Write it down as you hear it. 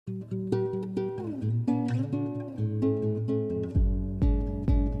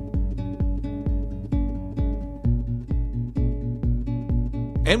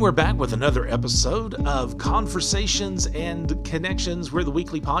And we're back with another episode of Conversations and Connections. We're the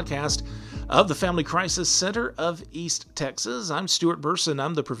weekly podcast of the Family Crisis Center of East Texas. I'm Stuart Burson.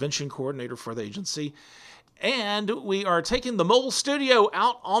 I'm the prevention coordinator for the agency. And we are taking the mobile studio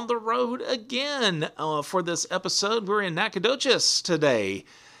out on the road again for this episode. We're in Nacogdoches today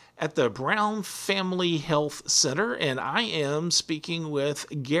at the Brown Family Health Center. And I am speaking with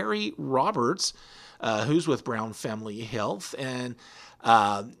Gary Roberts, who's with Brown Family Health. And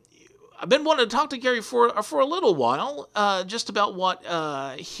I've been wanting to talk to Gary for a little while, just about what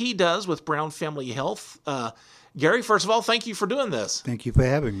he does with Brown Family Health. Gary, first of all, thank you for doing this. Thank you for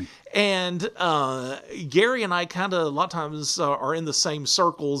having me. And Gary and I kind of a lot of times are in the same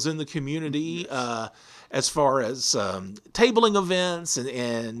circles in the community as far as tabling events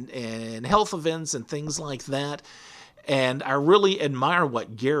and health events and things like that. And I really admire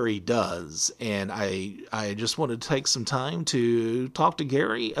what Gary does. And I just wanted to take some time to talk to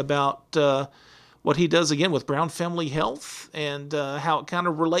Gary about what he does, again, with Brown Family Health and how it kind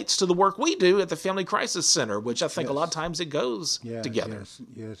of relates to the work we do at the Family Crisis Center, which I think a lot of times it goes together.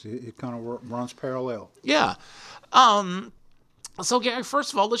 Yes, it kind of runs parallel. Yeah. So, Gary,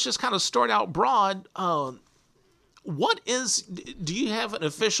 first of all, let's just kind of start out broad. Do you have an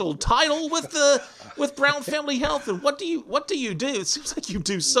official title with Brown Family Health, and what do you do? It seems like you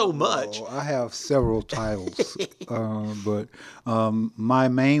do so much. I have several titles, but my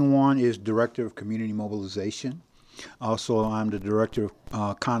main one is Director of Community Mobilization. Also, I'm the Director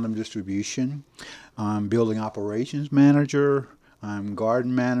of Condom Distribution. I'm Building Operations Manager. I'm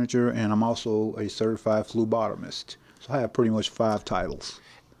Garden Manager, and I'm also a certified phlebotomist. So I have pretty much 5 titles.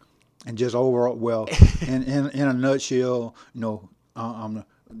 And just overall, well, in a nutshell, I'm the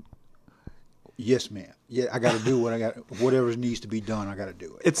yes, ma'am. Yeah, I got to do whatever needs to be done. I got to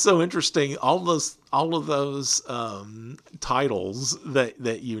do it. It's so interesting. All of those titles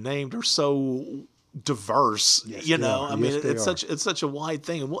that you named are so diverse. Yes, It's such a wide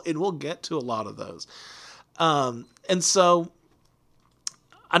thing, and we'll get to a lot of those. And so,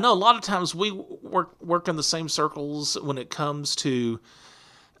 I know a lot of times we work in the same circles when it comes to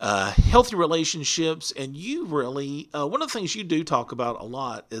healthy relationships, and you really one of the things you do talk about a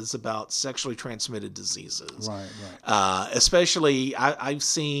lot is about sexually transmitted diseases. Right. Especially, I've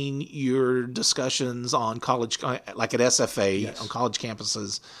seen your discussions on college, like at SFA, yes, on college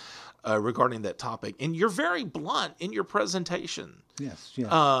campuses, regarding that topic, and you're very blunt in your presentation. Yes.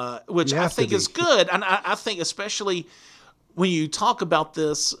 Which I think is good, and I think especially when you talk about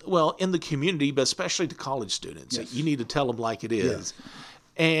this, well, in the community, but especially to college students, yes, you need to tell them like it is. Yes.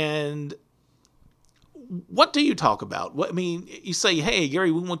 And what do you talk about? You say, hey,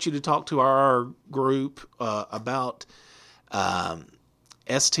 Gary, we want you to talk to our group about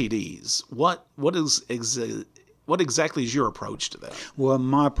STDs. What exactly is your approach to that? Well,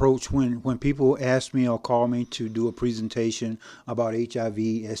 my approach when people ask me or call me to do a presentation about HIV,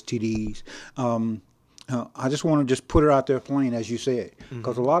 STDs, I just want to just put it out there plain, as you said,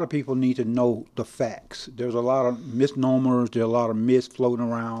 because a lot of people need to know the facts. There's a lot of misnomers, there's a lot of myths floating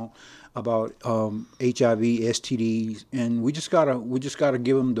around about HIV, STDs, and we just gotta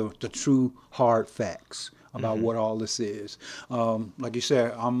give them the true hard facts about what all this is. Like you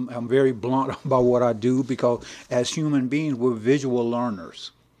said, I'm very blunt about what I do, because as human beings, we're visual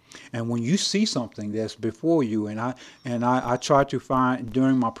learners. And when you see something that's before you, and I try to find,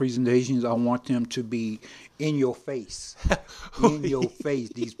 during my presentations, I want them to be in your face,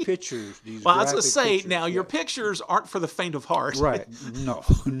 these pictures, these well, I was going to say, pictures. now, your pictures aren't for the faint of heart. Right. No.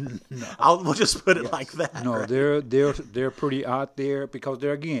 We'll just put it like that. No, right? They're pretty out there, because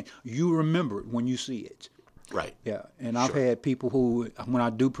again, you remember it when you see it. Right. Yeah, and I've had people who, when I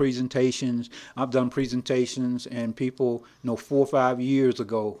do presentations, I've done presentations, and people, 4 or 5 years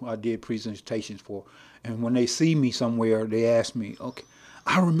ago, I did presentations for, and when they see me somewhere, they ask me, okay,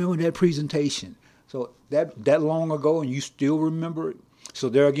 I remember that presentation. So that long ago, and you still remember it. So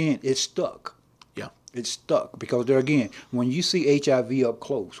there again, it's stuck. Yeah. It's stuck, because there again, when you see HIV up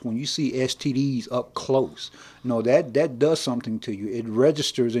close, when you see STDs up close, that does something to you. It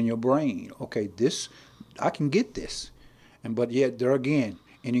registers in your brain. Okay, I can get this. But yet, there again,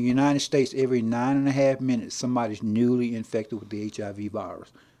 in the United States, every 9.5 minutes, somebody's newly infected with the HIV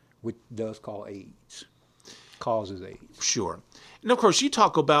virus, which does causes AIDS. Sure. And of course, you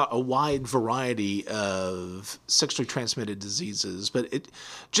talk about a wide variety of sexually transmitted diseases, but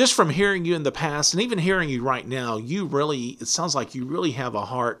just from hearing you in the past, and even hearing you right now, it sounds like you really have a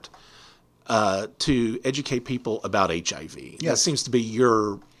heart to educate people about HIV. Yes. That seems to be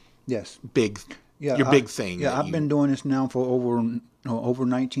your big thing. Yeah, I've been doing this now for over over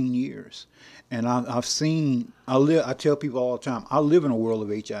 19 years. And I've seen, I tell people all the time, I live in a world of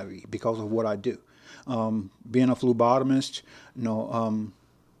HIV because of what I do. Being a phlebotomist, when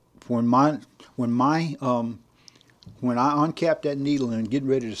I uncap that needle and get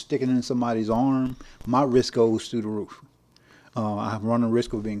ready to stick it in somebody's arm, my risk goes through the roof. I run the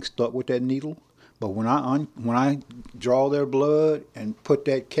risk of being stuck with that needle. But when I draw their blood and put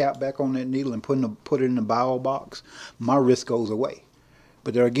that cap back on that needle and put it in the bio box, my risk goes away.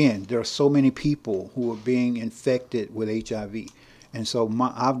 But there are so many people who are being infected with HIV. And so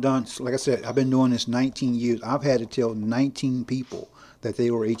like I said, I've been doing this 19 years. I've had to tell 19 people that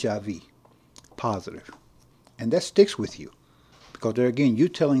they were HIV positive. And that sticks with you. Because there again, you're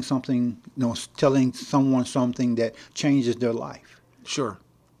telling telling someone something that changes their life. Sure.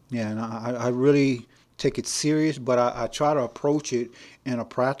 Yeah, and I really take it serious, but I try to approach it in a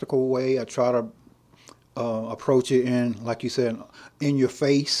practical way. I try to approach it in, like you said, in your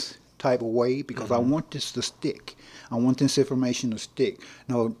face type of way, because I want this to stick. I want this information to stick.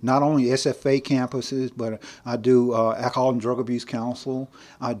 Not only SFA campuses, but I do alcohol and drug abuse counsel.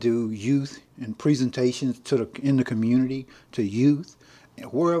 I do youth and presentations in the community to youth,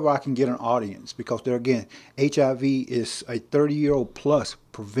 wherever I can get an audience, because there again, HIV is a 30-year-old plus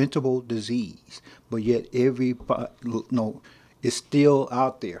preventable disease, but yet it's still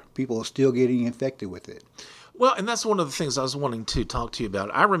out there. People are still getting infected with it. Well, and that's one of the things I was wanting to talk to you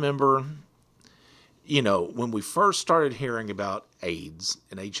about. I remember, when we first started hearing about AIDS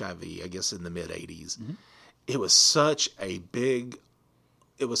and HIV, I guess in the mid-'80s, it was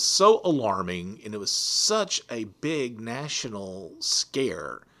so alarming, and it was such a big national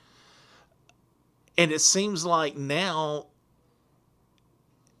scare. And it seems like now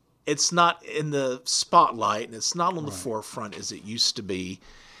it's not in the spotlight and it's not on the forefront as it used to be.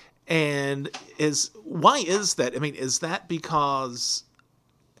 And why is that? I mean, is that because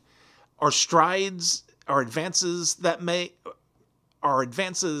are advances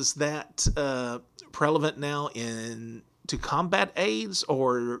that prevalent now to combat AIDS,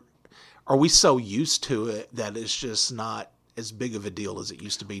 or are we so used to it that it's just not as big of a deal as it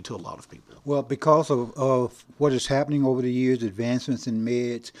used to be to a lot of people? Well, because of what is happening over the years, advancements in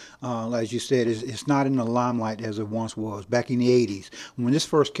meds, as you said, it's not in the limelight as it once was. Back in the 80s, when this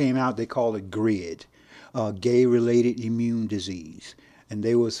first came out, they called it GRID, gay-related immune disease. And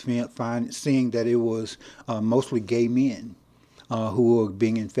they was seeing that it was mostly gay men who were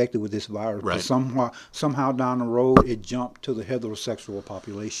being infected with this virus. Right. But somehow down the road, it jumped to the heterosexual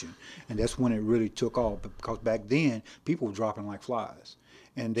population. And that's when it really took off, because back then, people were dropping like flies.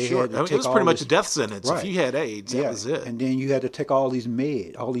 And they had to take it was pretty much a death sentence. Right. If you had AIDS, that was it. And then you had to take all these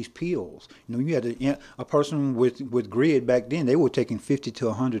pills. You had a person with GRID back then, they were taking 50 to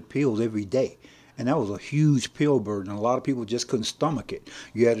 100 pills every day. And that was a huge pill burden. A lot of people just couldn't stomach it.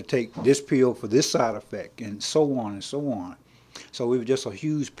 You had to take this pill for this side effect, and so on and so on. So it was just a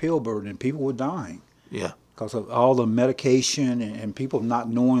huge pill burden, and people were dying. Yeah. Because of all the medication and people not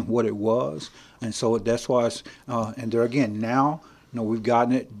knowing what it was. And so that's why and there again, now, we've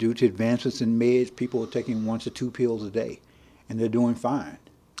gotten it due to advancements in meds. People are taking 1 to 2 pills a day, and they're doing fine.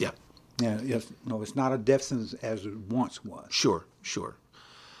 Yeah. Yeah. It's not a death sentence as it once was. Sure.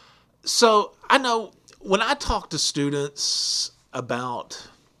 So I know when I talk to students about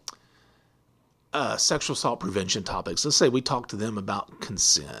sexual assault prevention topics, let's say we talk to them about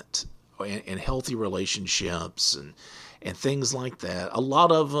consent and healthy relationships and things like that. A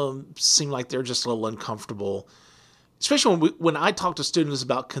lot of them seem like they're just a little uncomfortable, especially when I talk to students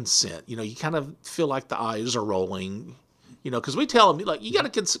about consent. You kind of feel like the eyes are rolling, because we tell them, you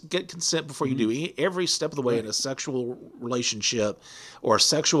got to get consent before you do every step of the way in a sexual relationship or a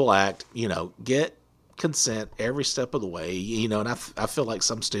sexual act. Get consent every step of the way. And I feel like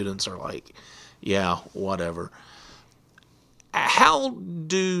some students are like, yeah, whatever. How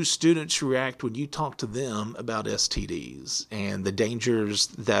do students react when you talk to them about STDs and the dangers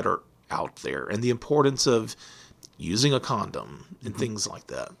that are out there and the importance of using a condom and things like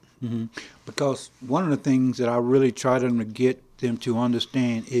that? Mm-hmm. Because one of the things that I really try to get them to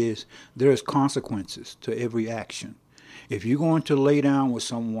understand is there's consequences to every action. If you're going to lay down with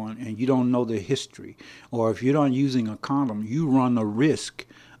someone and you don't know their history, or if you're not using a condom, you run the risk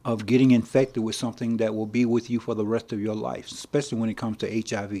of getting infected with something that will be with you for the rest of your life, especially when it comes to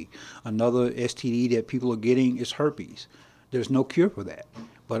HIV. Another STD that people are getting is herpes. There's no cure for that.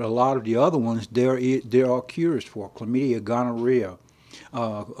 But a lot of the other ones, there are cures for chlamydia, gonorrhea,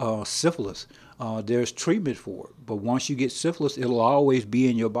 syphilis. There's treatment for it. But once you get syphilis, it'll always be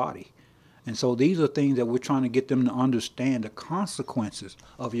in your body. And so these are things that we're trying to get them to understand the consequences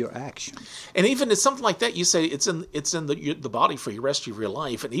of your actions. And even it's something like that, you say it's in the body for the rest of your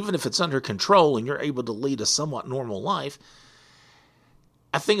life, and even if it's under control and you're able to lead a somewhat normal life,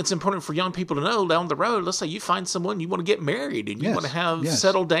 I think it's important for young people to know down the road, let's say you find someone, you want to get married and you want to have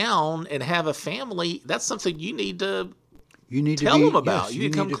settle down and have a family, that's something you need to tell them about. Yes, you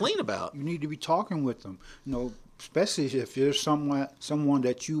need to come clean about. You need to be talking with them. Especially if there's someone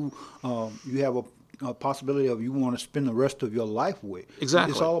that you have a possibility of you want to spend the rest of your life with.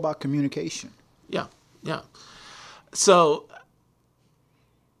 Exactly. It's all about communication. Yeah, yeah. So,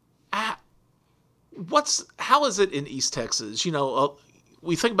 how is it in East Texas?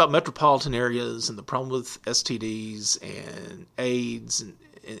 We think about metropolitan areas and the problem with STDs and AIDS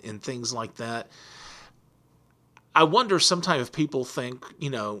and things like that. I wonder sometimes if people think,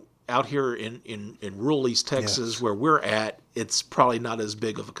 out here in rural East Texas where we're at, it's probably not as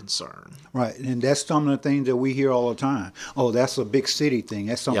big of a concern. Right, and that's some of the things that we hear all the time. Oh, that's a big city thing.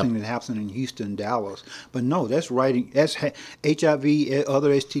 That's something that happens in Houston, Dallas. But no, that's HIV,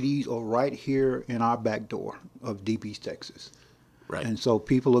 other STDs are right here in our back door of Deep East Texas. Right. And so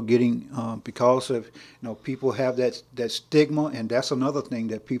people are getting, because of, people have that stigma, and that's another thing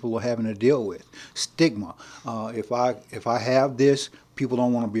that people are having to deal with, stigma. If I have this, people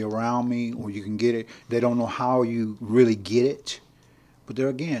don't want to be around me, or you can get it. They don't know how you really get it. But there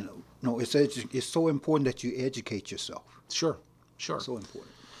again, it's so important that you educate yourself. Sure. So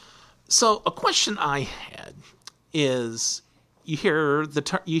important. So a question I had is, you hear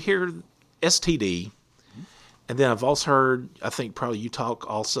STD. And then I've also heard, I think probably you talk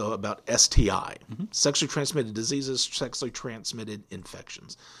also about STI, sexually transmitted diseases, sexually transmitted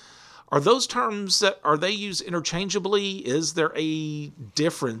infections. Are those terms are they used interchangeably? Is there a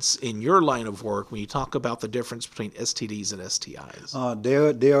difference in your line of work when you talk about the difference between STDs and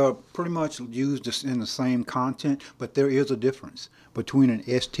STIs? They are pretty much used in the same content, but there is a difference between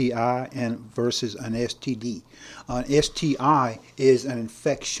an STI versus an STD. An STI is an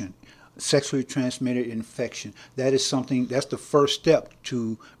infection. Sexually transmitted infection. That's the first step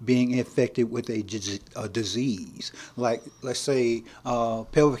to being infected with a disease. Like, let's say,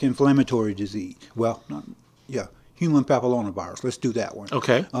 pelvic inflammatory disease. Human papillomavirus. Let's do that one.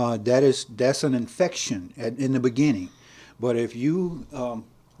 Okay. That's an infection in the beginning. But if you,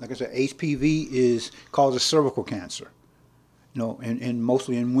 like I said, HPV causes cervical cancer, and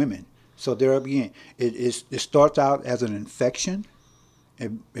mostly in women. So there again, it starts out as an infection.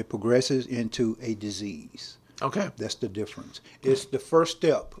 It progresses into a disease. Okay. That's the difference. It's the first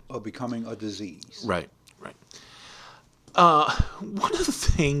step of becoming a disease. Right. One of the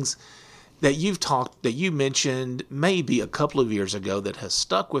things that you mentioned maybe a couple of years ago that has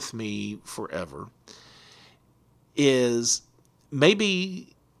stuck with me forever is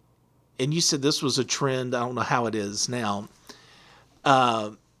maybe, and you said this was a trend, I don't know how it is now,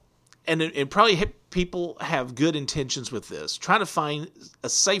 and it probably people have good intentions with this, trying to find a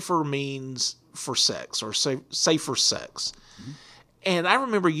safer means for sex or safer sex. Mm-hmm. And I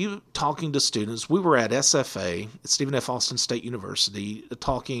remember you talking to students. We were at SFA, Stephen F. Austin State University,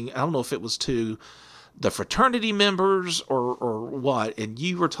 talking, I don't know if it was to the fraternity members or what, and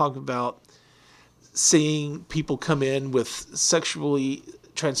you were talking about seeing people come in with sexually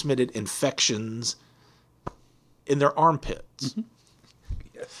transmitted infections in their armpits. Mm-hmm.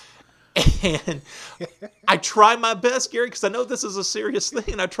 And I try my best, Gary, because I know this is a serious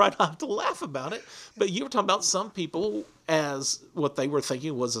thing, and I try not to laugh about it. But you were talking about some people as what they were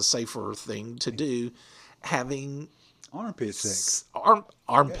thinking was a safer thing to do, having armpit sex.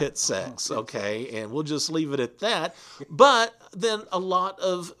 Armpit sex, okay, and we'll just leave it at that. But then a lot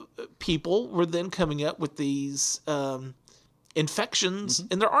of people were then coming up with these infections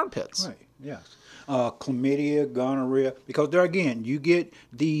in their armpits. Right, yes. Chlamydia, gonorrhea, because there again, you get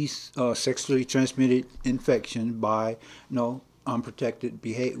these sexually transmitted infections by, unprotected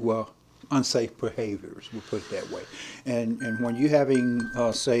behavior, unsafe behaviors, we'll put it that way. And when you're having,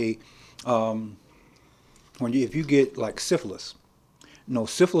 if you get like syphilis,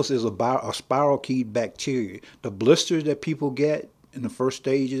 syphilis is a spirochete bacteria. The blisters that people get in the first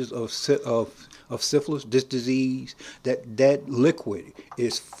stages of syphilis, this disease, that liquid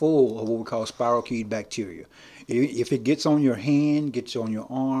is full of what we call spirochete bacteria. If it gets on your hand, gets on your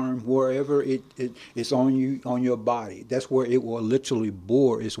arm, wherever it's on your body, that's where it will literally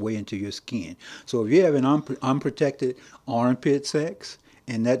bore its way into your skin. So if you have an unprotected armpit sex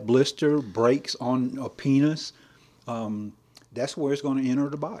and that blister breaks on a penis, that's where it's going to enter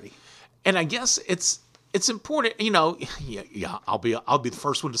the body. And I guess it's important, I'll be the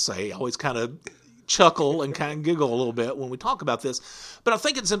first one to say, I always kind of chuckle and kind of giggle a little bit when we talk about this. But I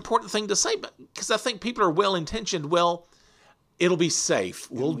think it's an important thing to say because I think people are well-intentioned. Well, it'll be safe.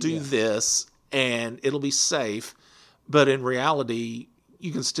 We'll do this and it'll be safe. But in reality,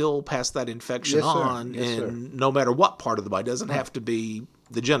 you can still pass that infection on, and no matter what part of the body. It doesn't have to be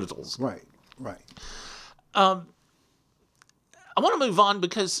the genitals. Right. I want to move on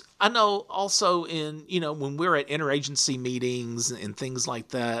because I know also when we're at interagency meetings and things like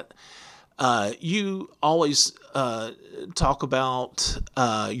that, you always talk about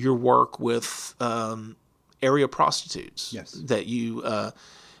your work with area prostitutes. Yes. That you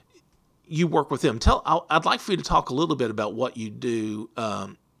work with them. I'd like for you to talk a little bit about what you do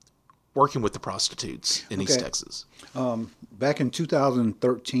working with the prostitutes in East Texas. Back in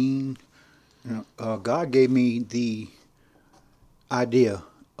 2013, God gave me the idea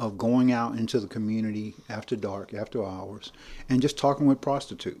of going out into the community after dark, after hours, and just talking with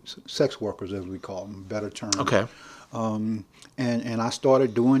prostitutes, sex workers as we call them, better term. Okay. And I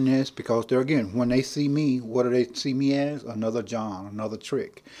started doing this because when they see me, what do they see me as? Another John, another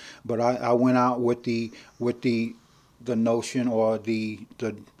Trick. But I went out with the notion or the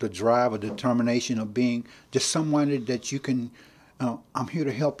drive or determination of being just someone that you can. I'm here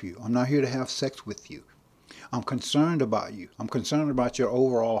to help you. I'm not here to have sex with you. I'm concerned about you. I'm concerned about your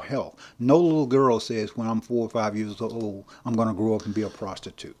overall health. No little girl says when I'm 4 or 5 years old, I'm going to grow up and be a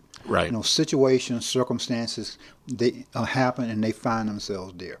prostitute. Right. Situations, circumstances, they happen and they find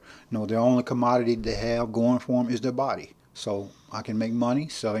themselves there. The only commodity they have going for them is their body. So I can make money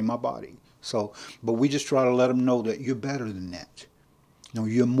selling my body. But we just try to let them know that you're better than that.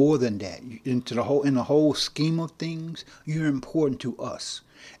 You're more than that. In the whole scheme of things, you're important to us.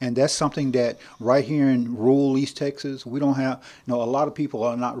 And that's something that right here in rural East Texas, we don't have, a lot of people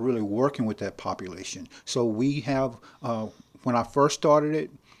are not really working with that population. So we have, when I first started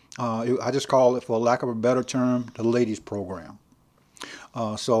it, I just call it, for lack of a better term, the ladies program.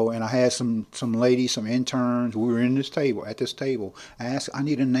 And I had some ladies, some interns, we were at this table. I asked, I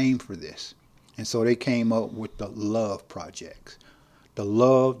need a name for this. And so they came up with the Love Projects. The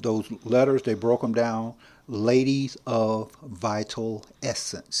love, those letters, they broke them down. Ladies of vital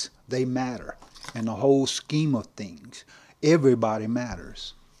essence. They matter. In the whole scheme of things, everybody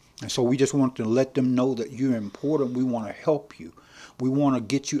matters. And so we just want to let them know that you're important. We want to help you. We want to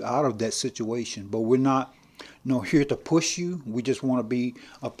get you out of that situation. But we're not here to push you. We just want to be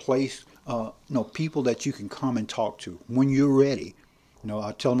a place, people that you can come and talk to when you're ready.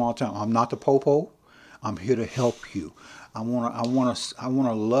 I tell them all the time, I'm not the popo. I'm here to help you. I want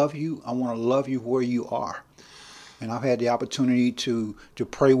to love you. I want to love you where you are. And I've had the opportunity to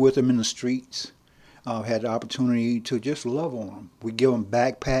pray with them in the streets. I've had the opportunity to just love on them. We give them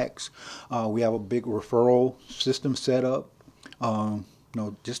backpacks. We have a big referral system set up.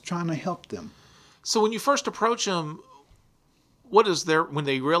 Just trying to help them. So when you first approach them, when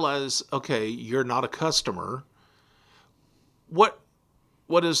they realize, okay, you're not a customer, what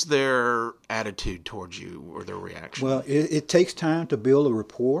is their attitude towards you or their reaction? Well, it takes time to build a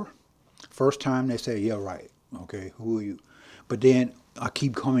rapport. First time they say, yeah, right. Okay, who are you? But then I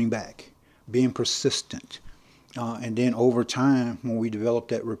keep coming back, being persistent. And then over time, when we developed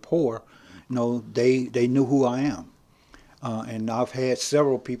that rapport, they knew who I am. And I've had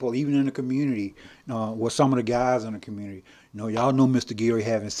several people, even in the community, some of the guys in the community, y'all know Mr. Geary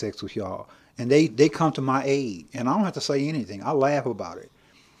having sex with y'all. And they come to my aid. And I don't have to say anything. I laugh about it.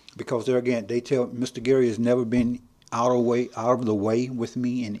 Because they tell Mr. Geary has never been out of the way with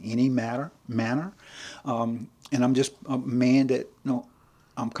me in any manner. And I'm just a man that,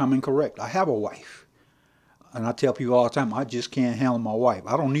 I'm coming correct. I have a wife. And I tell people all the time, I just can't handle my wife.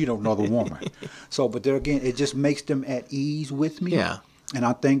 I don't need another woman. But there again, it just makes them at ease with me. Yeah. And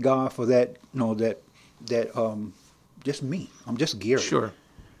I thank God for that, just me. I'm just Geary. Sure.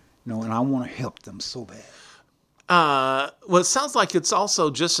 And I want to help them so bad. Well, it sounds like it's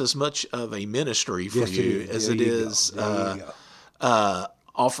also just as much of a ministry for you as it is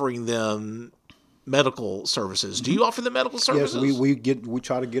offering them medical services. Do you offer them medical services? Yes, we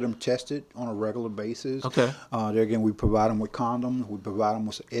try to get them tested on a regular basis. Okay. There again, we provide them with condoms. We provide them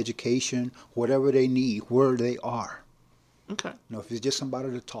with education, whatever they need, where they are. Okay. If it's just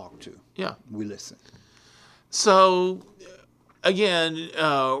somebody to talk to, we listen. So. Again,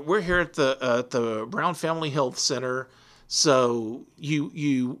 we're here at the Brown Family Health Center. So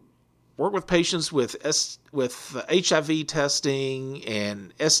you work with patients with HIV testing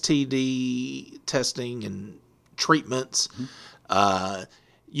and STD testing and treatments. Mm-hmm.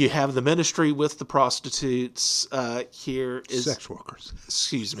 You have the ministry with the prostitutes. Here is sex workers.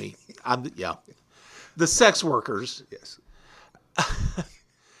 Excuse me. The sex workers. Yes.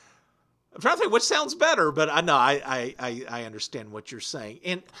 I'm trying to think which sounds better, but I know I understand what you're saying.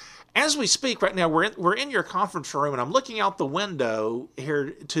 And as we speak right now, we're in your conference room, and I'm looking out the window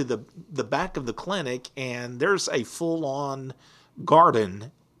here to the back of the clinic, and there's a full-on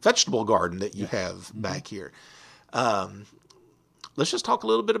vegetable garden that you have back here. Let's just talk a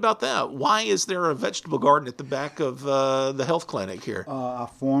little bit about that. Why is there a vegetable garden at the back of the health clinic here? Our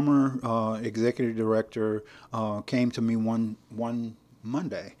former executive director came to me one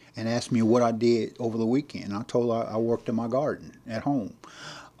Monday and asked me what I did over the weekend. I told her I worked in my garden at home.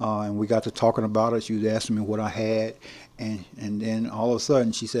 And we got to talking about it. She was asking me what I had. And then all of a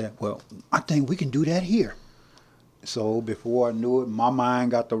sudden she said, well, I think we can do that here. So before I knew it, my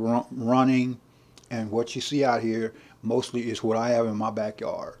mind got to running. And what you see out here mostly is what I have in my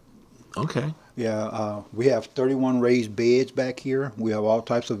backyard. Okay. Yeah, we have 31 raised beds back here. We have all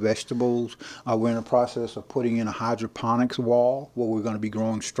types of vegetables. We're in the process of putting in a hydroponics wall where we're going to be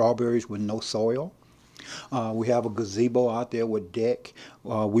growing strawberries with no soil. We have a gazebo out there with deck.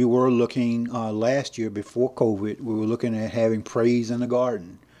 We were looking last year before COVID, we were looking at having praise in the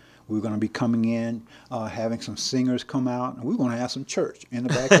garden. We were going to be coming in, having some singers come out, and we're going to have some church in the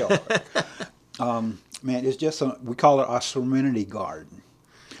backyard. Man, it's just we call it our serenity garden.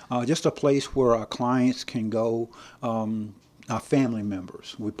 Just a place where our clients can go, our family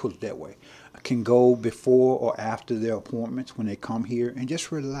members, we put it that way, can go before or after their appointments when they come here and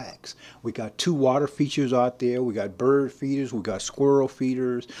just relax. We got 2 water features out there. We got bird feeders. We got squirrel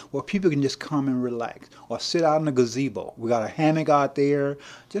feeders where people can just come and relax or sit out in the gazebo. We got a hammock out there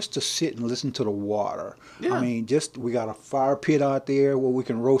just to sit and listen to the water. Yeah. I mean, we got a fire pit out there where we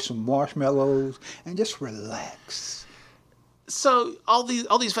can roast some marshmallows and just relax. So all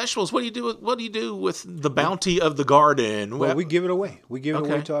these vegetables, what do you do with the bounty of the garden? Well, we give it away. We give it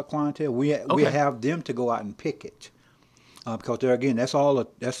away to our clientele. We have them to go out and pick it because there again, that's all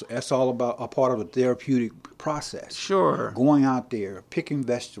about a part of the therapeutic process. Sure. Going out there, picking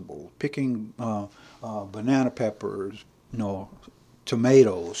vegetables, picking banana peppers,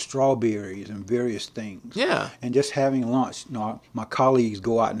 tomatoes, strawberries, and various things. Yeah. And just having lunch. My colleagues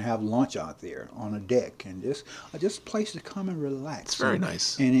go out and have lunch out there on a deck, and just a place to come and relax. It's very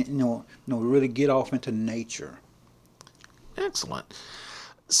nice. And really get off into nature. Excellent.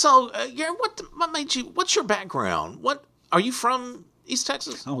 So, Gary, what made you? What's your background? What are you from? East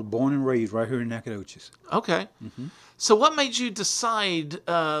Texas? I was born and raised right here in Nacogdoches. Okay. Mm-hmm. So, what made you decide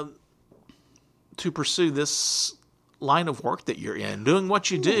to pursue this line of work that you're in, doing what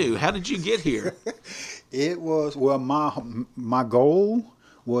you do? How did you get here? It was, my goal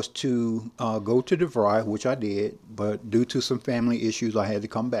was to go to DeVry, which I did, but due to some family issues, I had to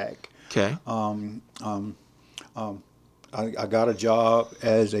come back. Okay. I got a job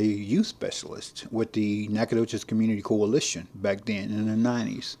as a youth specialist with the Nacogdoches Community Coalition back then in the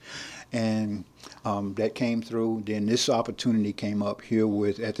 90s. And that came through. Then this opportunity came up here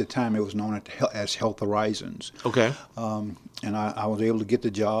at the time it was known as Health Horizons. Okay. And I was able to get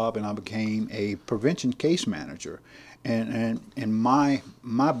the job, and I became a prevention case manager. And my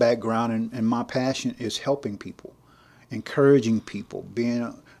background and my passion is helping people, encouraging people,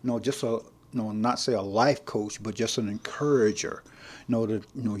 being not say a life coach, but just an encourager.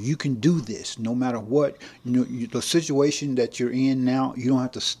 You can do this no matter what. The situation that you're in now, you don't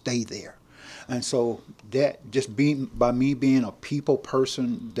have to stay there. And so that just by me being a people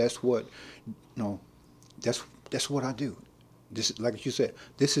person, that's what I do. This, like you said,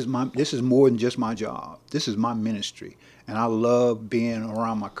 this is more than just my job. This is my ministry, and I love being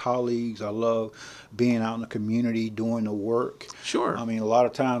around my colleagues. I love being out in the community doing the work. Sure. I mean, a lot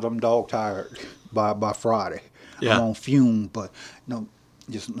of times I'm dog tired by Friday. Yeah. I'm on fume, but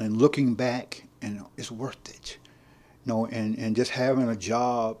just looking back, and it's worth it. And just having a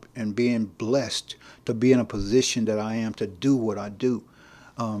job and being blessed to be in a position that I am to do what I do.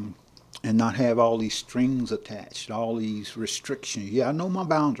 And not have all these strings attached, all these restrictions. Yeah, I know my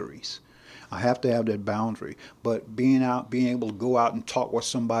boundaries. I have to have that boundary. But being able to go out and talk with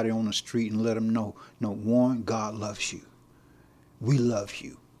somebody on the street and let them know, one, God loves you. We love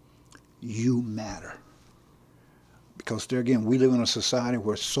you. You matter. Because there again, we live in a society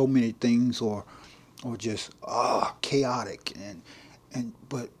where so many things are just chaotic.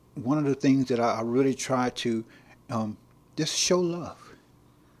 But one of the things that I really try to just show love.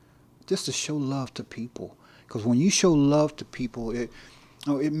 Just to show love to people. Because when you show love to people, it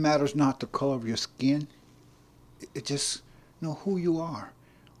matters not the color of your skin. It just, who you are.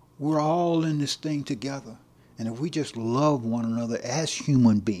 We're all in this thing together. And if we just love one another as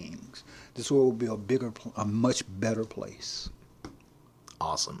human beings, this world will be a much better place.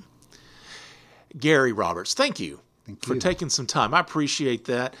 Awesome. Gary Roberts, thank you for taking some time. I appreciate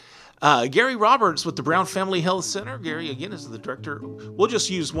that. Gary Roberts with the Brown Family Health Center. Gary, again, is the director. We'll just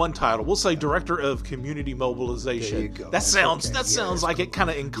use one title. We'll say Director of Community Mobilization. There you go. That sounds like it kind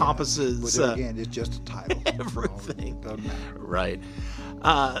of encompasses. But again, it's just a title. Everything. Doesn't matter. Right.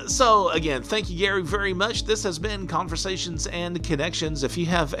 So again, thank you, Gary, very much. This has been Conversations and Connections. If you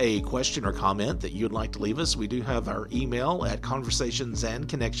have a question or comment that you'd like to leave us, we do have our email at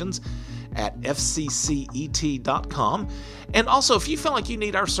conversationsandconnections@fccet.com. And also, if you feel like you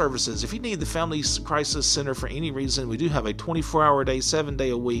need our services, if you need the Family Crisis Center for any reason, we do have a 24-hour-a-day,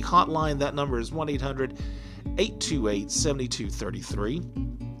 7-day-a-week hotline. That number is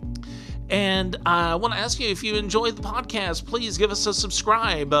 1-800-828-7233. And I want to ask you, if you enjoyed the podcast, please give us a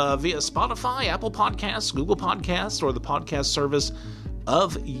subscribe via Spotify, Apple Podcasts, Google Podcasts, or the podcast service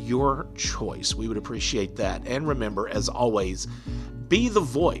of your choice. We would appreciate that. And remember, as always, be the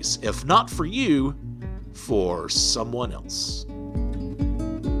voice, if not for you, for someone else.